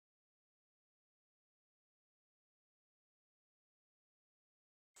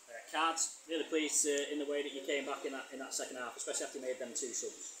Cards, really pleased in the way that you came back in that second half, especially after you made them 2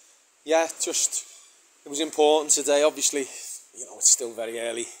 subs. Yeah, just it was important today. Obviously, it's still very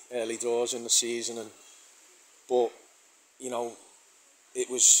early doors in the season, but it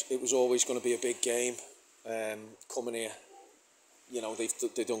was always going to be a big game. Coming here,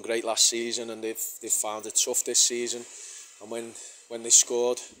 they've done great last season, and they've found it tough this season. And when they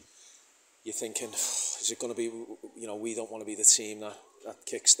scored, you're thinking, is it going to be? We don't want to be the team that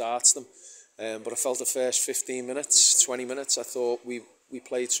kick-starts them. But I felt the first 15 minutes, 20 minutes, I thought we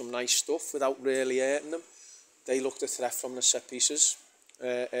played some nice stuff without really hurting them. They looked a threat from the set pieces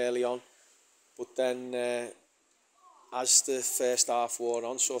early on, but then as the first half wore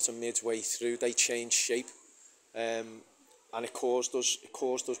on, sort of midway through, they changed shape, and it caused us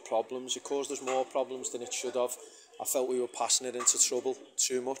problems. It caused us more problems than it should have. I felt we were passing it into trouble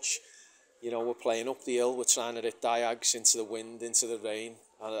too much. We're playing up the hill, we're trying to hit diags into the wind, into the rain,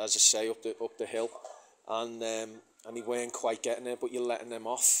 and as I say, up the hill, and they weren't quite getting it, but you're letting them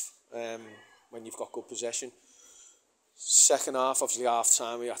off when you've got good possession. Second half, obviously half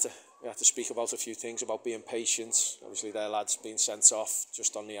time, we had to speak about a few things, about being patient. Obviously their lads being sent off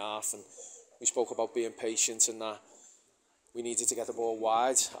just on the half, and we spoke about being patient and that we needed to get the ball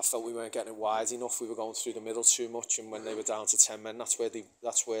wide. I felt we weren't getting it wide enough. We were going through the middle too much, and when they were down to 10 men, that's where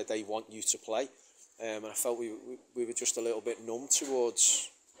they want you to play. And I felt we were just a little bit numb towards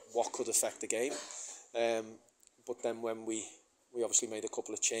what could affect the game. But then when we obviously made a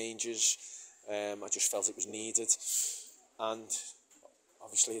couple of changes, I just felt it was needed, and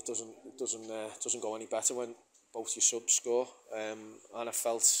obviously it doesn't go any better when both your subs score. And I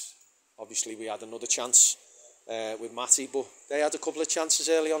felt obviously we had another chance with Matty, but they had a couple of chances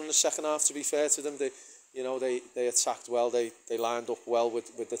early on in the second half. To be fair to them, they attacked well, they lined up well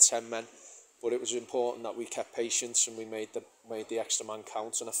with the 10 men, but it was important that we kept patience and we made the extra man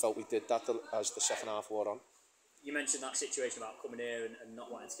count, and I felt we did that as the second half wore on. You mentioned that situation about coming here and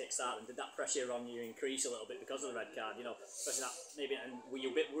not wanting to kick-start them. Did that pressure on you increase a little bit because of the red card? Especially that maybe, and were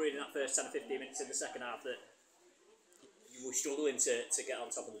you a bit worried in that first 10 or 15 minutes in the second half that you were struggling to get on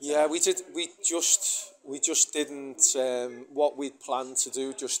top of the team? Yeah, we did. We just didn't. What we'd planned to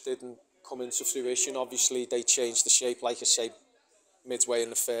do just didn't come into fruition. Obviously, they changed the shape, like I say, midway in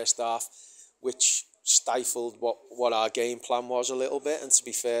the first half, which stifled what our game plan was a little bit. And to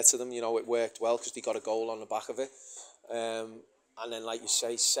be fair to them, it worked well because they got a goal on the back of it. And then, like you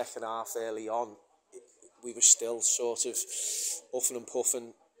say, second half early on, we were still sort of huffing and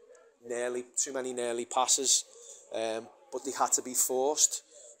puffing, too many nearly passes. But they had to be forced.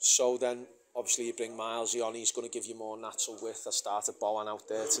 So then, obviously, you bring Milesy on, he's going to give you more natural width. I started Bowen out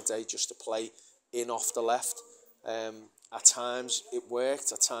there today just to play in off the left. At times it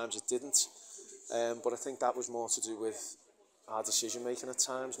worked, at times it didn't. But I think that was more to do with our decision making at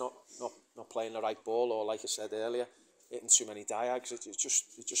times, not playing the right ball, or like I said earlier, hitting too many diags.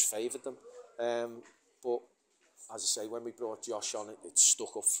 It just favoured them. But as I say, when we brought Josh on, it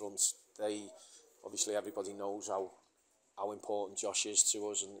stuck up front. Obviously everybody knows how important Josh is to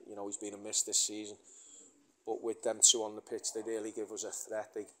us, and he's been a miss this season. But with them two on the pitch, they really give us a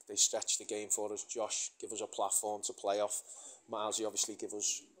threat. They stretch the game for us. Josh give us a platform to play off. Milesy obviously give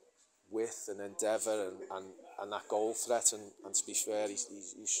us width and endeavour and that goal threat. And to be fair, he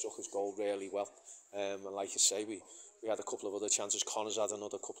struck his goal really well. And like I say, we had a couple of other chances. Connor's had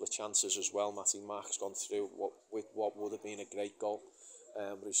another couple of chances as well. Matty Mark's gone through what would have been a great goal.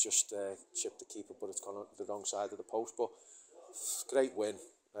 But he's just chipped the keeper, but it's gone on the wrong side of the post. But great win.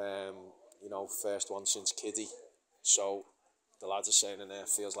 First one since Kiddie. So the lads are saying in there,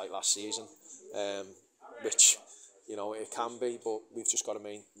 feels like last season, which it can be, but we've just got to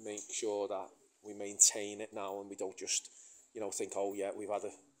make sure that we maintain it now, and we don't just think, oh yeah, we've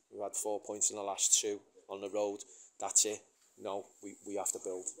had 4 points in the last 2 on the road, that's it. No, we have to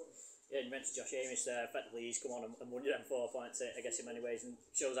build. Yeah, you mentioned Josh Amish there. Effectively, he's come on and won you them 4 points, I guess, in many ways, and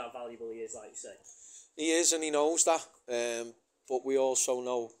shows how valuable he is, like you say. He is, and he knows that. But we also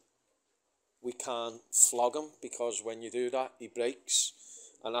know we can't flog him, because when you do that, he breaks.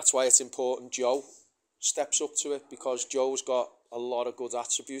 And that's why it's important Joe steps up to it, because Joe's got a lot of good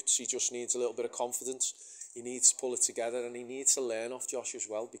attributes. He just needs a little bit of confidence. He needs to pull it together, and he needs to learn off Josh as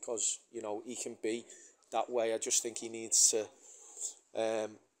well, because, he can be that way. I just think he needs to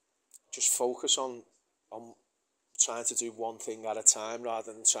just focus on trying to do one thing at a time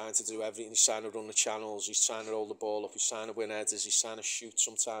rather than trying to do everything. He's trying to run the channels, he's trying to roll the ball up, he's trying to win headers, he's trying to shoot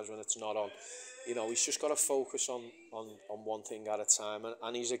sometimes when it's not on. He's just got to focus on one thing at a time,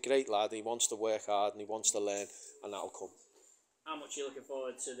 and he's a great lad. He wants to work hard and he wants to learn, and that'll come. How much are you looking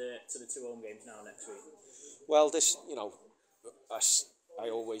forward to the 2 home games now next week? Well, this, I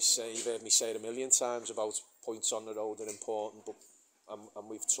always say, you've heard me say it a million times about points on the road are important, but and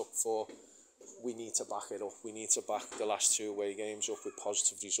we've took 4. We need to back it up. We need to back the last 2 away games up with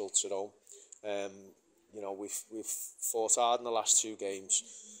positive results at home. You know, we've fought hard in the last 2 games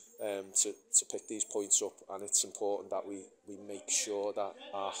to pick these points up, and it's important that we make sure that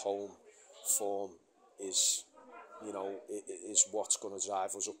our home form is, you know, is what's going to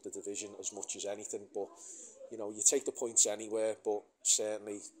drive us up the division as much as anything. But you know, you take the points anywhere, but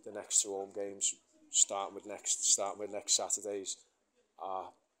certainly the next 2 home games, starting with next Saturdays, are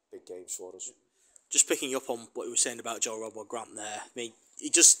big games for us. Just picking up on what you were saying about Joe Rodwell Grant there, I mean, he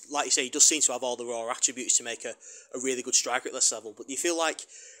just, like you say, he does seem to have all the raw attributes to make a really good striker at this level. But do you feel like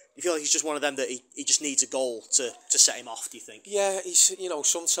he's just one of them that he just needs a goal to set him off, do you think? Yeah, he's, you know,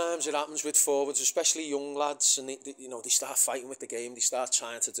 sometimes it happens with forwards, especially young lads, and you know, they start fighting with the game, they start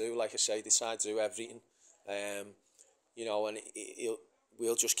trying to do, like I say, they try to do everything. You know, and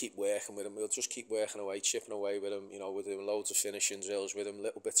we'll just keep working with him. We'll just keep working away, chipping away with him. You know, we're doing loads of finishing drills with him,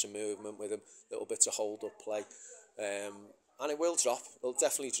 little bits of movement with him, little bits of hold up play, and it will drop. It'll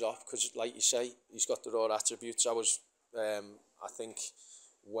definitely drop because, like you say, he's got the raw attributes. I was, I think,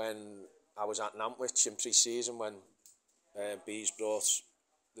 when I was at Nantwich in pre-season when Bees brought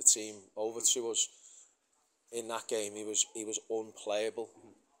the team over to us. In that game, he was unplayable.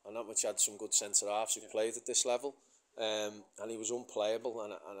 And Nantwich had some good centre halves who played at this level, and he was unplayable.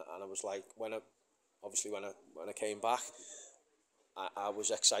 And I was like, when I came back, I was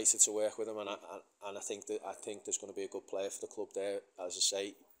excited to work with him, and I think there's going to be a good player for the club there. As I say,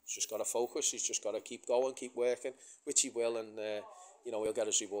 he's just got to focus. He's just got to keep going, keep working, which he will, and you know, he'll get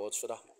his rewards for that.